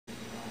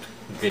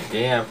Good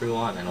day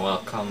everyone and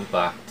welcome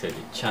back to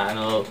the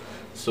channel.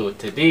 So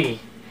today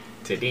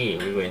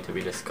we're going to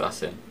be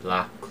discussing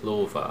Black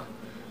Clover.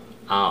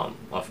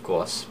 Of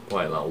course,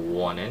 spoiler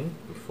warning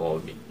before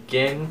we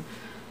begin,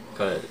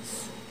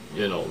 because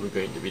we're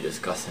going to be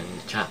discussing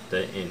the chapter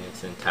in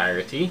its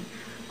entirety.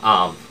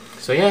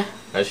 So yeah,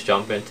 let's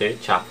jump into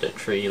chapter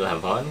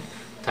 311,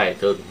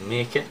 titled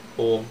Make It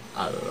Home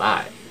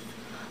Alive.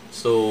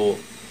 So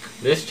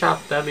this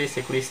chapter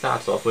basically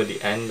starts off with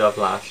the end of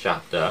last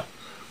chapter.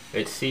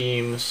 It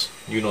seems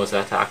Yuno's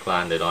attack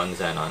landed on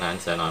Zenon, and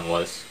Zenon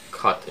was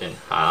cut in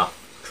half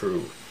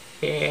through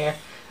hair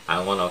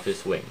and one of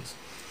his wings,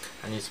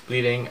 and he's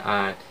bleeding.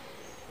 And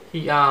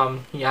he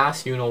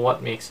asked Yuno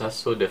what makes us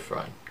so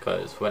different,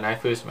 because when I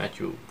first met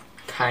you,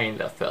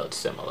 kinda felt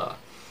similar.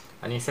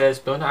 And he says,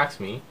 don't ask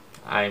me,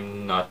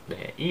 I'm not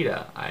there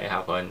either. I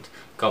haven't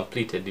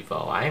completed the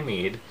vow I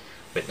made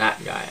with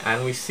that guy.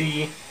 And we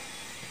see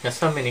there's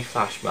so many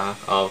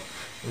flashbacks of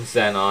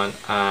Zenon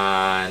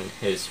and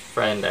his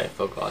friend, I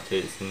forgot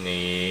his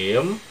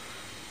name,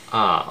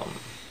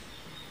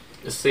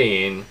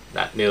 saying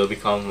that they'll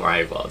become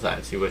rivals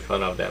and see which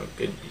one of them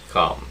could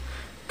become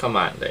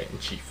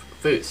commander-in-chief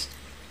first.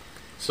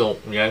 So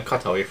we then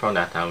cut away from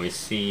that and we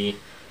see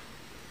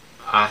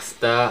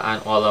Asta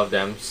and all of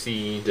them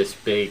see this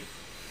big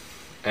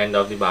end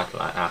of the battle,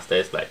 and Asta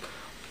is like,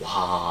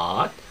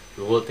 what?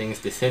 The whole thing's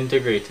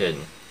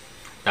disintegrating.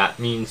 That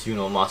means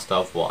Yuno must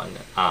have won.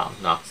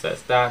 Nox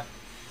says that.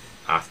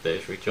 Asta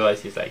is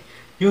rejoiced. He's like,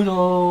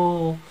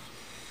 Yuno!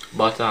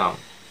 But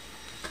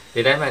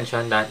they then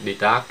mention that the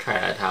Dark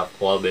Triad have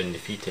all been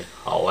defeated.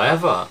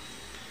 However,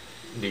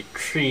 the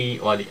tree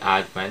or the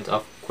advent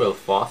of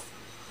Quillforth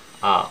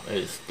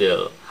is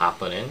still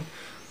happening.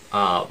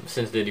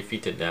 Since they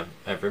defeated them,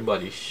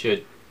 everybody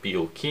should be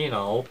okay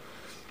now.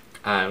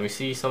 And we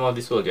see some of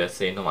the soldiers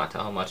saying no matter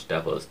how much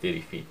devils they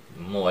defeat,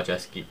 more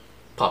just keep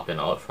popping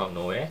out from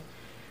nowhere.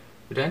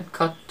 We then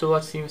cut to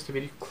what seems to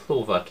be the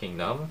Clover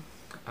Kingdom,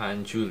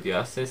 and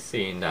Julius is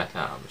saying that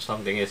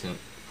something isn't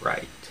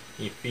right.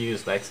 He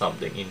feels like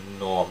something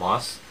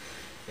enormous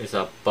is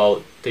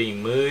about to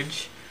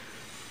emerge,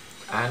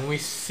 and we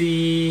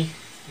see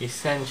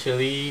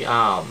essentially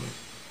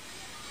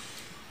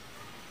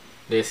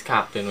this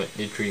captain with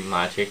the dream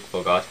magic,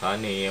 forgot her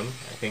name,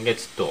 I think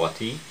it's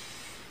Dorothy,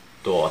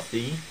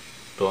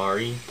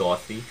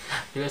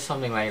 there's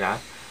something like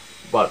that,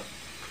 but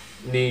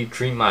the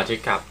dream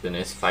magic captain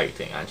is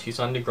fighting and she's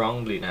on the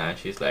ground bleeding and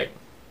she's like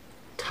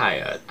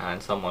tired,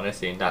 and someone is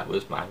saying that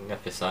was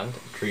magnificent,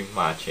 dream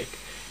magic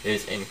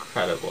is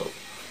incredible.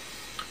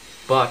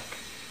 But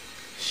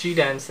she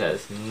then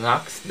says,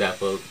 Nox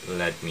devil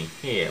led me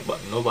here,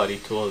 but nobody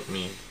told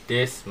me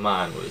this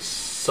man was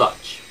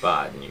such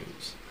bad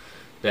news.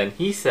 Then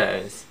he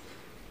says,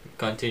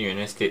 continuing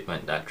his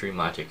statement, that dream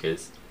magic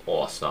is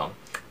awesome,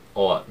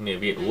 or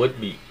maybe it would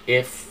be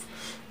if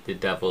the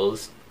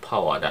devil's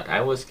power that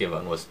I was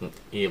given wasn't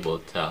able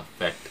to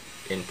affect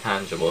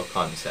intangible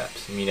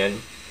concepts,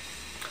 meaning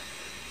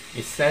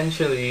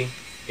essentially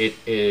it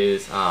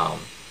is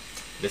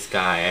this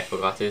guy, I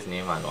forgot his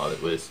name and all,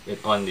 it was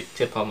on the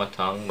tip of my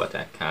tongue but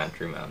I can't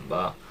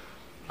remember.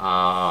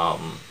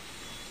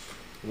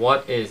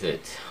 What is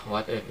it?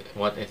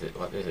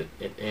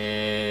 It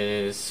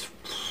is,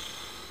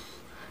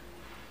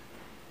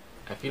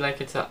 I feel like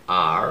it's a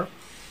R,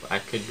 I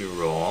could be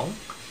wrong,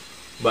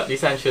 but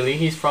essentially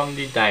he's from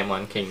the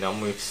Diamond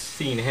Kingdom. We've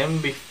seen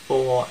him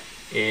before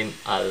in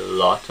a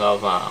lot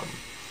of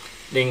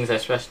things,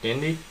 especially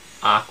in the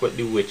arc with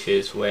the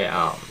witches, where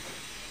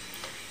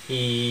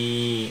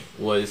he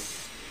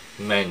was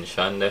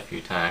mentioned a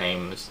few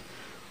times.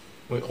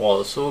 We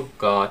also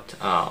got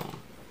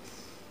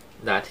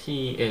that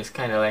he is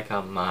kind of like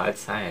a mad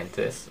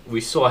scientist.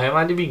 We saw him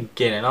at the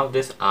beginning of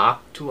this arc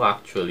too,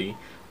 actually.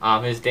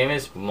 His name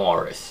is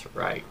Morris,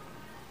 right?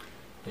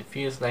 It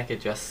feels like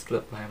it just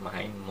slipped my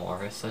mind.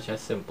 Morris, such a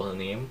simple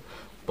name.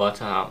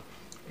 But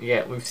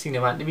yeah, we've seen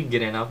him at the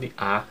beginning of the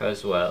arc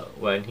as well,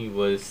 when he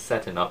was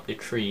setting up the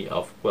tree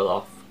of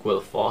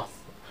Quillforth.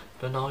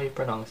 Don't know how you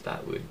pronounce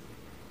that word.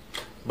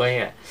 But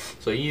yeah,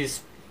 so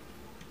he's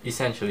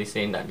essentially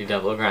saying that the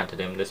devil granted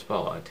him this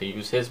power to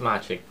use his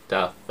magic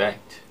to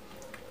affect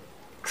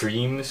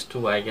dreams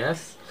too, I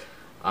guess.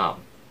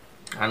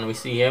 And we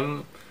see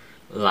him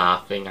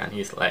laughing and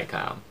he's like,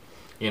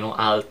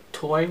 I'll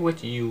toy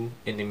with you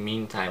in the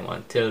meantime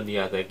until the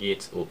other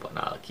gates open.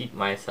 I'll keep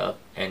myself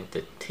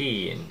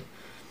entertained.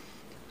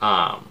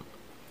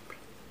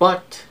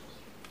 But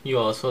he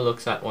also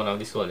looks at one of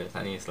the soldiers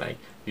and he's like,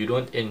 you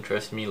don't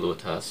interest me,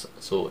 Lotus,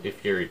 so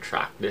if you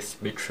retract this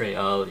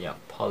betrayal, you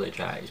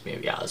apologize,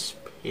 maybe I'll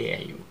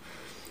spare you.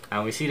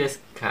 And we see this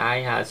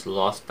guy has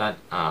lost that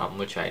arm,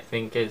 which I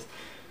think is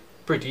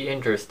pretty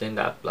interesting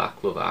that Black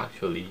Clover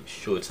actually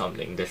showed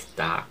something this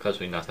dark, because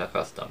we're not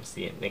accustomed to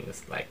seeing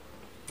things like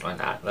on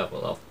that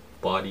level of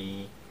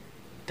body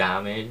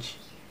damage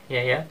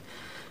here yet.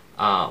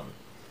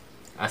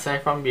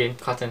 Aside from being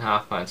cut in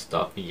half and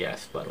stuff,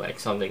 yes, but like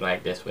something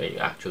like this where you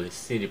actually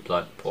see the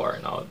blood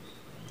pouring out,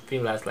 I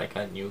feel that's like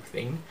a new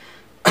thing.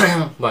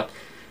 But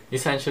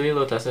essentially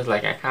Lotus is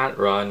like, I can't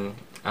run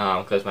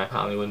because my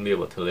family wouldn't be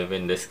able to live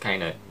in this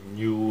kind of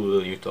new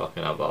world you're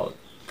talking about.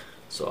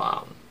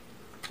 So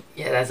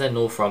yeah, that's a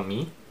no from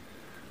me.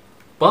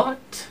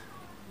 But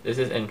this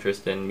is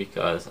interesting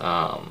because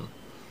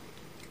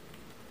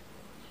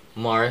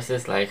Morris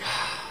is like,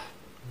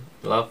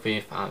 love,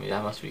 faith, family,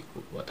 that must be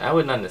cool. But I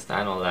wouldn't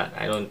understand all that.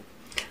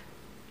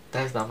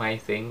 That's not my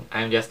thing.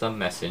 I'm just a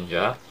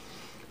messenger.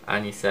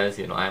 And he says,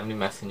 you know, I'm the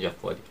messenger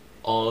for the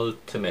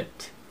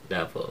ultimate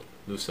devil,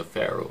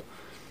 Lucifero.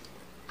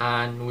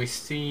 And we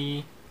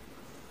see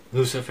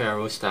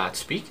Lucifero start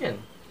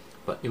speaking.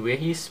 But the way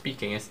he's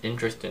speaking is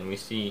interesting. We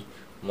see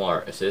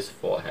Morris's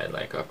forehead,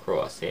 like a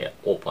crosshair,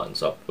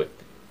 opens up with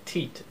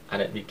teeth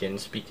and it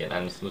begins speaking.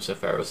 And it's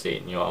Lucifero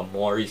saying, you're a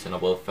more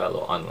reasonable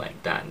fellow,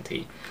 unlike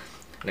Dante.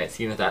 And it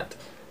seems that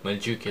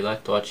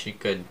Majukila thought she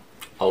could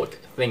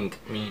outthink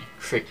me,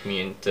 trick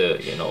me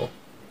into, you know,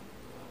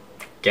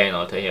 getting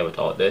out of here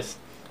without this.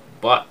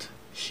 But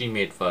she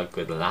made for a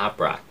good lab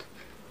rat.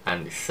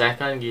 And the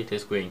second gate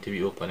is going to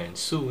be opening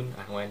soon.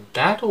 And when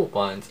that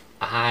opens,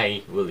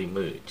 I will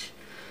emerge.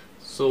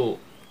 So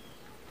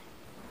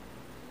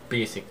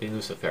basically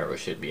Lucifero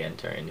should be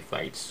entering the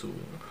fight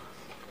soon.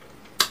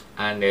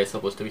 And there's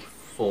supposed to be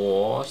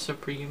 4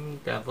 Supreme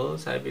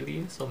Devils, I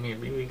believe. So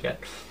maybe we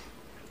get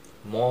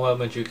more. While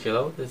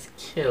Majukila is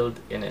killed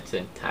in its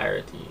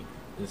entirety.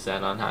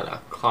 Zenon had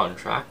a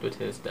contract with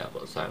his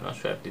devil, so I'm not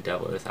sure if the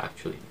devil is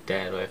actually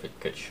dead or if it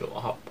could show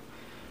up.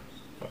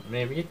 Or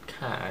maybe it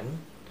can,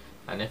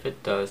 and if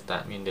it does,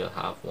 that means they'll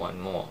have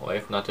one more. Or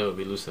if not, it will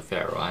be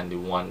Lucifero and the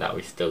one that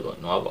we still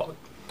don't know about.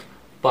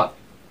 But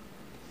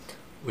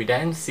we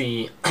then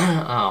see,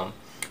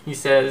 he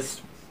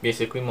says,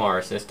 basically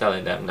Morris is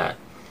telling them that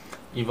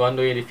even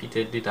though you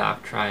defeated the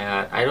Dark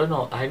Triad, I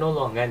no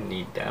longer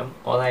need them.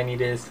 All I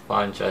need is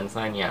Vengeance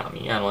and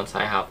Yami, and once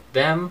I have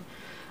them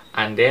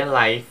and their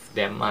life,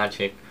 their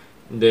magic,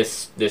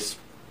 this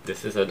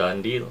is a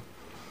done deal.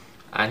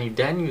 And he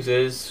then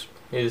uses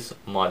his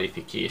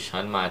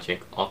modification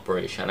magic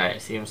operation, and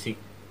it seems he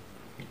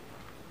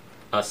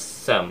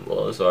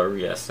assembles or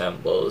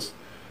reassembles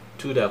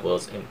 2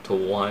 devils into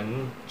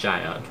one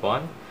giant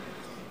one.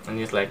 And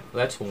he's like,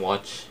 let's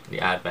watch the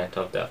advent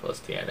of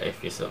devils together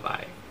if you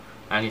survive.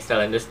 And he's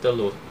telling this to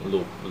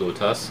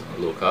Lotus.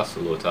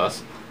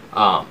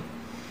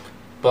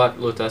 But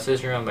Lotus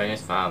is remembering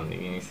his family,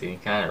 and he said, you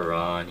can't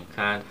run, you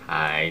can't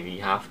hide,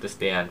 you have to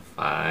stay and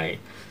fight.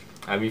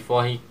 And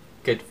before he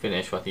could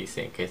finish what he's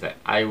saying, he's like,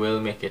 I will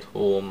make it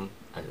home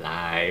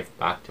alive,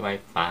 back to my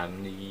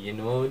family, you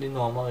know, the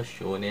normal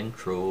shonen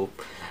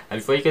trope. And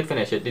before he could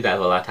finish it, the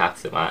devil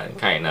attacks him and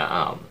kinda,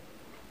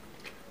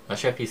 not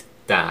sure if he's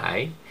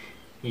dying,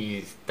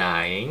 he's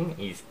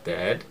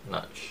dead,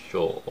 not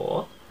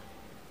sure.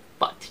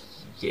 But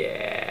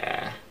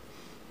yeah,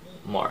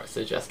 Morris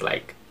is just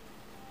like,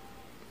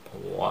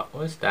 what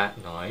was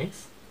that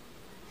noise?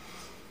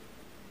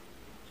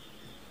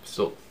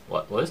 So,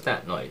 what was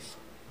that noise?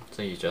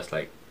 So he's just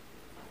like,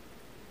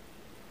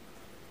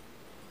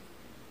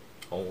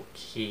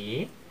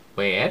 okay,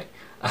 weird.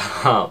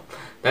 That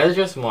is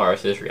just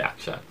Morris's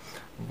reaction.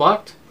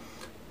 But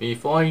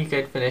before he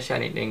can finish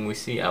anything, we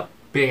see a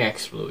big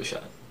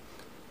explosion.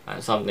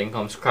 And something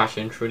comes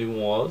crashing through the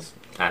walls,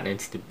 and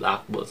it's the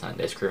Black Bulls, and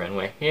they're screaming,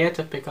 we're here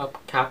to pick up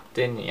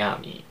Captain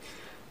Yami.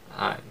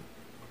 And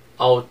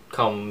out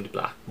come the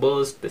Black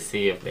Bulls to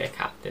save their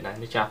captain,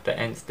 and the chapter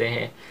ends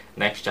there.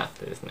 Next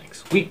chapter is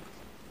next week.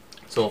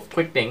 So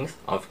quick things,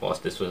 of course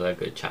this was a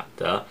good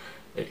chapter.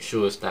 It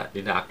shows that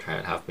the Dark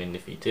Triad have been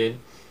defeated.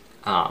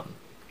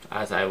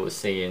 As I was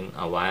saying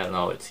a while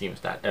now, it seems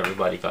that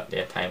everybody got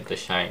their time to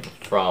shine,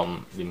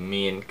 from the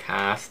main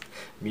cast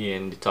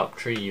being the top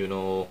 3, you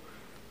know,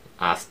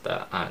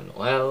 Asta and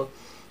Noel.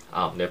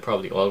 They're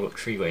probably all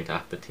 3 going to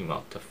have to team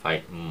up to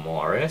fight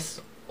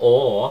Morris,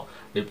 or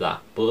the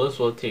Black Bulls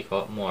will take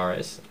out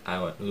Morris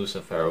and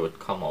Lucifero would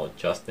come out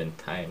just in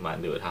time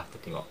and they would have to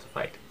team up to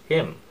fight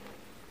him.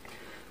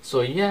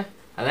 So yeah,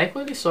 I like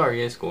where the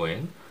story is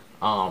going.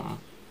 I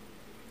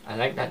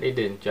like that they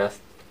didn't just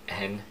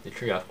end the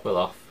tree of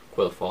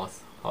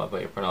Quillforth,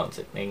 however you pronounce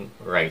it, thing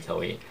right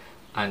away,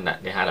 and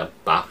that they had a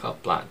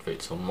backup plan for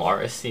it. So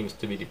Morris seems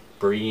to be the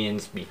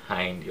brains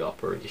behind the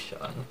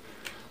operation.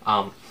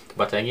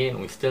 But again,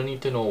 we still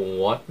need to know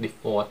what the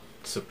 4th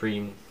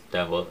Supreme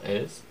Devil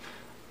is,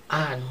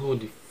 and who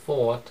the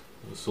 4th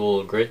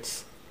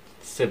Zolgrit's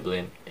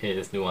sibling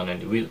is, the one in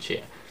the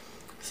wheelchair.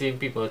 See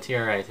people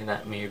theorizing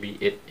that maybe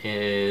it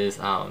is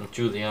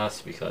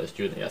Julius, because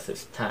Julius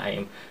is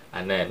time,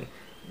 and then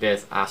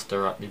there's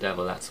Astaroth, the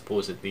devil that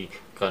supposedly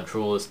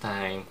controls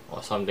time,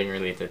 or something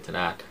related to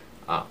that.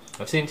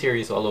 I've seen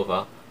theories all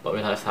over, but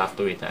we'll just have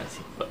to wait and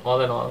see. But all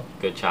in all,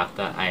 good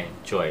chapter. I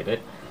enjoyed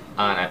it,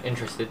 and I'm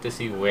interested to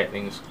see where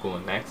things go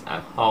next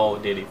and how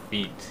they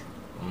defeat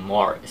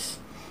Morris.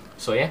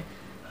 So yeah,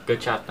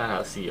 good chapter, and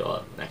I'll see you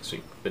all next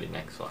week for the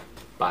next one.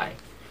 Bye.